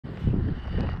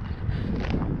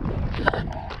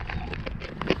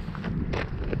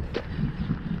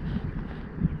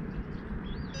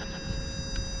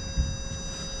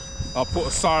I put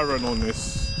a siren on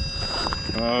this,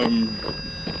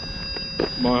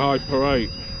 my Hyper 8.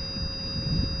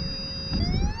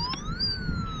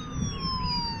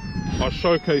 I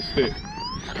showcased it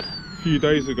a few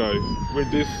days ago with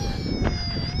this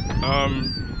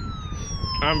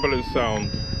ambulance sound.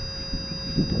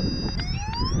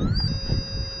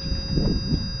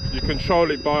 You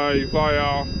control it via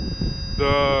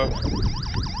the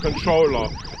controller.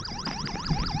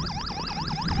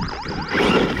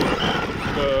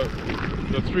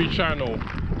 The 3-channel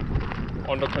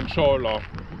on the controller.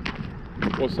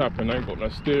 What's happened? I ain't got no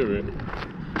steering.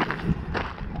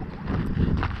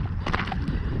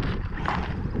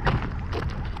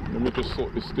 Let me just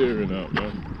sort the steering out,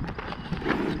 man.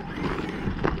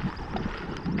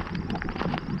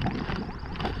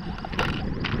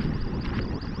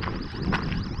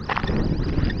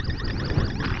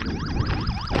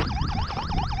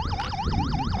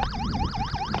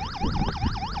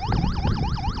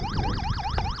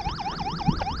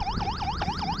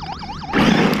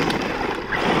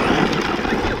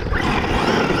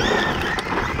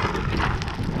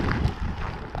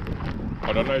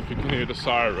 I don't know if you can hear the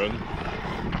siren.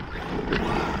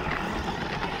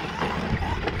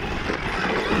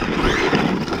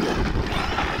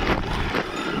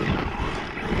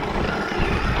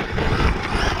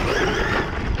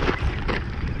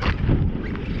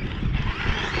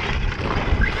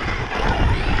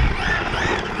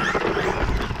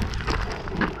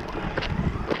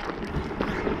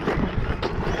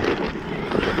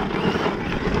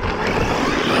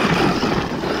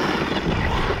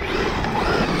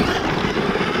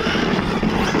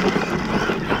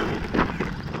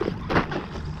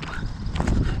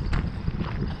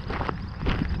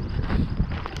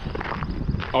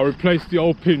 I replaced the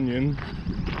old pinion,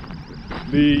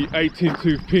 the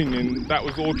 18-tooth pinion, that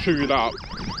was all chewed up.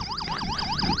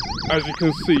 As you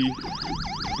can see,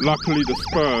 luckily the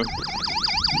spur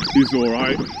is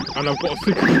alright, and I've got a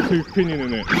 16-tooth pinion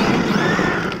in it.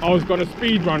 I was going to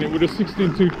speed run it with a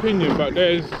 16-tooth pinion, but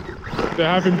they're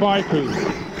having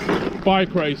bikers,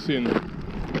 bike racing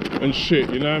and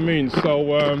shit, you know what I mean? So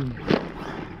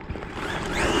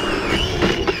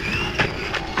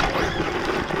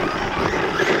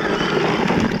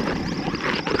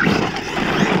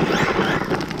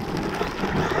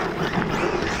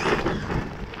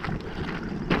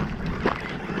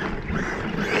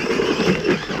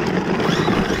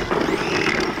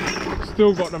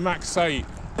still got the Max 8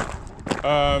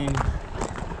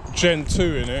 Gen 2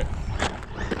 in it.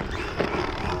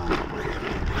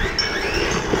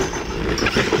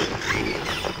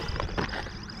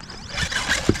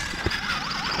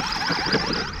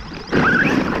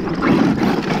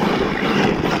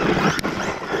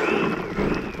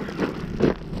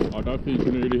 I don't think you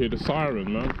can really hear the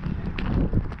siren, man.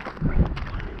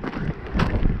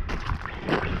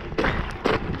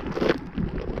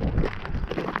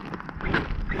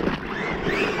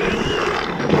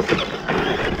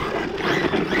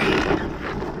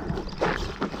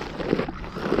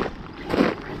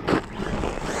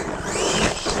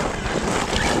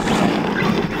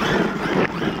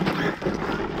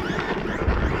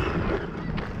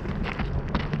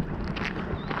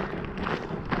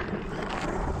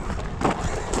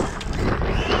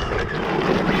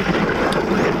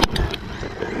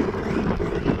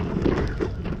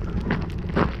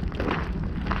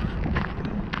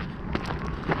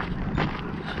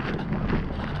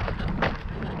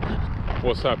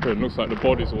 What's happened? Looks like the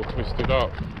body's all twisted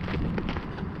up.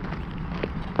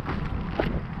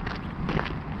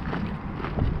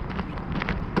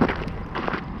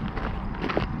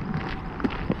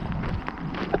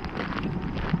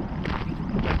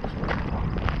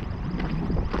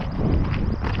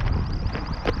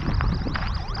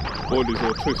 Body's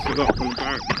all twisted up from the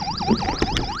back.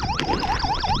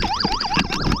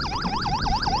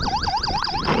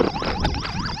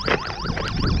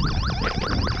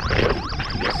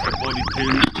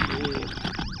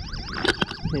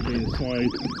 Probably inside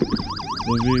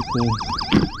the vehicle.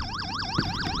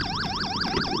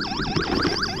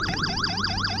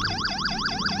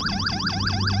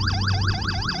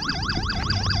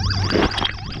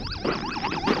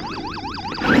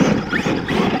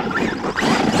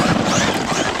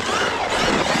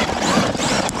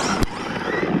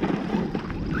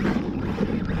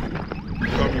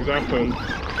 Something's happened.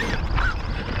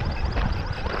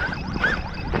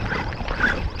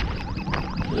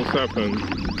 What's happened?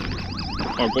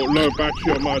 I've got low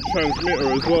battery on my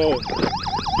transmitter as well.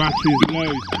 Battery's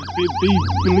low, it's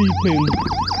bleeping.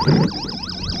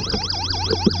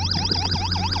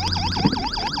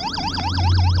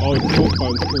 Oh, the dog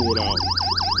bone's pulled out.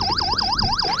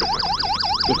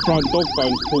 The front dog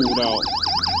bone's pulled out.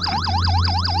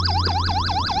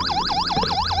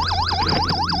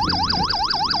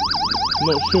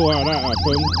 Not sure how that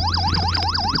happened.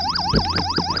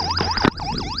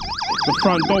 The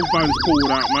front dog bone's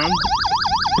pulled out, man.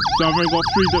 So I've only got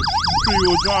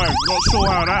three-wheel drive. Not sure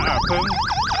how that happened.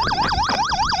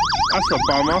 That's a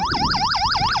bummer.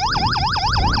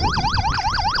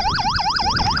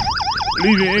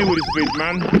 Leave it here with this vid,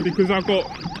 man, because I've got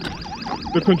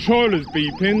the controllers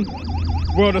beeping.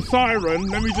 Well, the siren,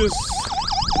 let me just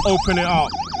open it up.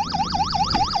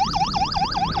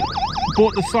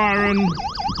 Bought the siren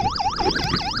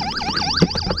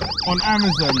on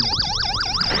Amazon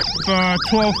for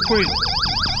 12 quid.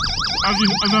 As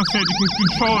I said, you can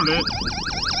control it.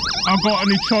 I've got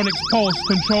an Etronics Pulse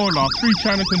controller,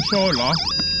 3-channel controller.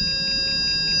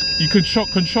 You can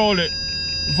control it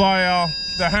via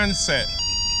the handset.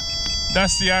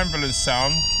 That's the ambulance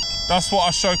sound. That's what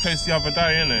I showcased the other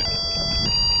day, innit?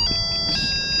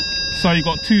 So you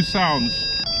got 2 sounds,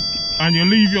 and you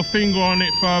leave your finger on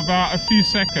it for about a few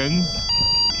seconds.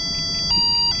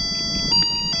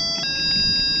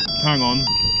 Hang on,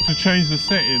 to change the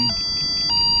setting.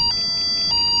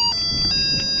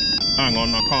 Hang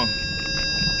on, I can't.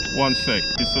 1 sec,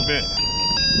 it's a bit.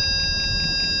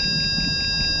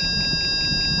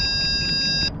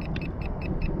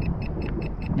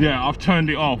 Yeah, I've turned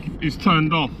it off. It's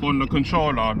turned off on the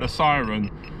controller, the siren.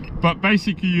 But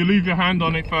basically, you leave your hand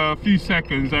on it for a few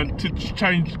seconds and to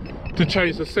change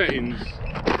the settings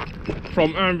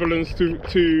from ambulance to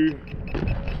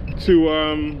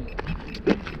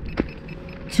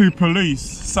police.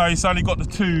 So it's only got the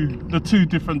two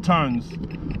different tones.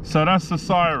 So that's the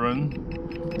siren.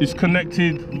 It's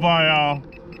connected via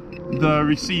the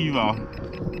receiver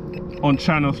on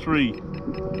channel 3.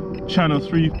 Channel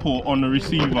 3 port on the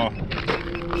receiver,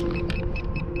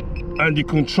 and you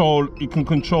can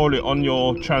control it on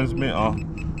your transmitter.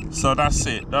 So that's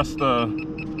it. That's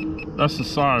the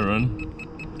siren,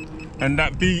 and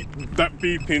that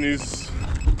beeping is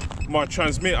my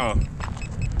transmitter.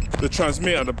 The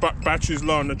transmitter, the battery's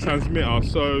low on the transmitter.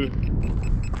 So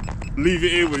leave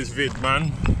it here with this vid,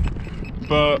 man.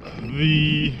 But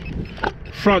the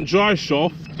front dry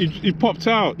shaft, it popped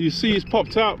out. You see, it's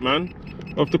popped out, man,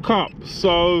 of the cup.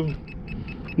 So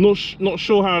not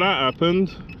sure how that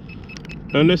happened,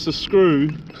 unless a screw.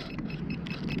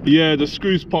 Yeah, the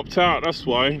screws popped out, that's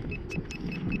why.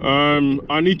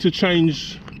 I need to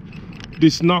change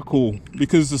this knuckle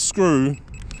because the screw,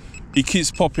 it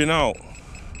keeps popping out.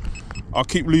 I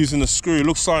keep losing the screw. It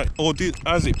looks like, or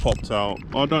has it popped out?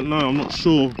 I don't know, I'm not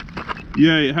sure.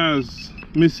 Yeah, it has.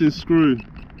 Missing screw.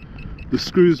 The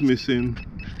screw's missing.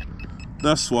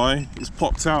 That's why it's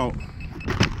popped out.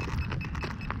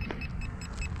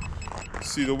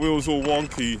 See, the wheel's all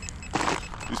wonky.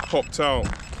 It's popped out.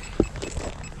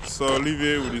 So I'll leave it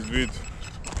here with this vid.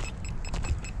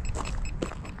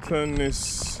 Turn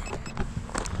this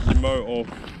remote off.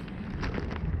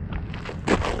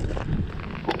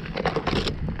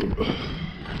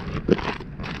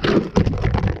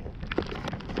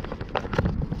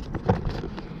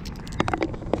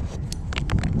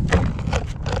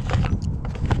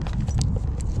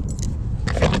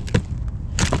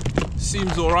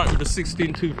 Seems alright with the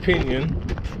 16-tooth pinion,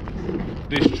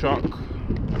 this truck.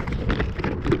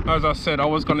 As I said, I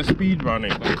was going to speed run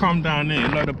it. I come down here, you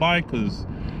know, the bikers,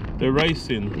 they're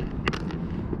racing.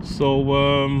 So,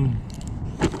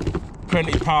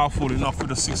 plenty powerful enough with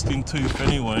the 16-tooth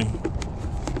anyway.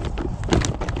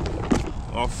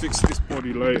 I'll fix this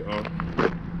body later.